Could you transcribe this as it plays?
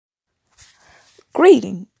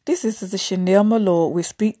Greeting. This is Sister Chanel Malord with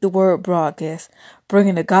Speak the Word broadcast,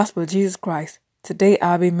 bringing the gospel of Jesus Christ. Today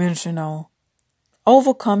I'll be mentioning on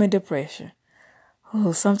overcoming depression.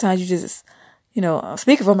 Oh, sometimes you just,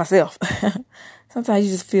 speaking for myself, sometimes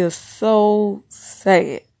you just feel so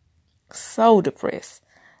sad, so depressed.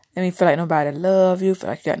 Feel like nobody love you, feel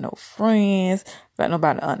like you got no friends, feel like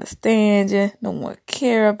nobody understand you, no one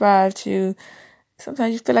care about you.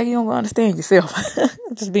 Sometimes you feel like you don't understand yourself.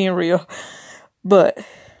 Just being real. But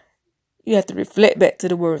you have to reflect back to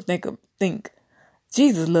the word. Think,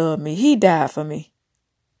 Jesus loved me. He died for me.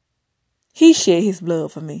 He shed his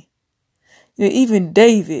blood for me. Even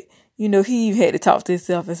David, he even had to talk to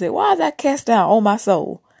himself and say, why is I cast down, O my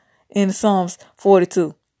soul? In Psalms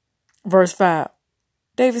 42, verse 5.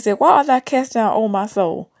 David said, why art thou cast down, O my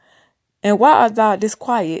soul? And why art thou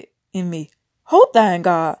disquiet in me? Hope thou in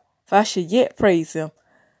God, for I should yet praise him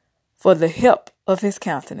for the help of his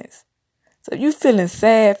countenance. So if you feeling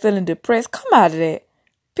sad, feeling depressed, come out of that.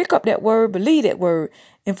 Pick up that word, believe that word.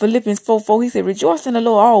 In Philippians 4:4, he said, rejoice in the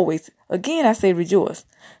Lord always. Again, I say rejoice.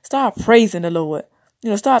 Start praising the Lord.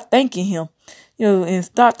 Start thanking him. And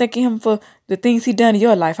start thanking him for the things he done in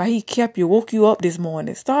your life, how he kept you, woke you up this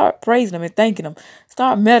morning. Start praising him and thanking him.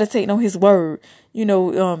 Start meditating on his word. Think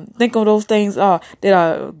on those things that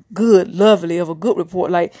are good, lovely, of a good report,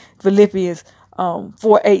 like Philippians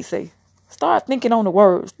 4:8 say. Start thinking on the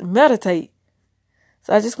words. Meditate.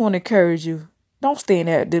 So I just want to encourage you. Don't stay in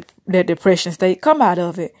that depression state. Come out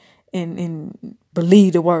of it and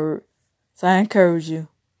believe the word. So I encourage you.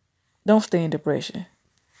 Don't stay in depression.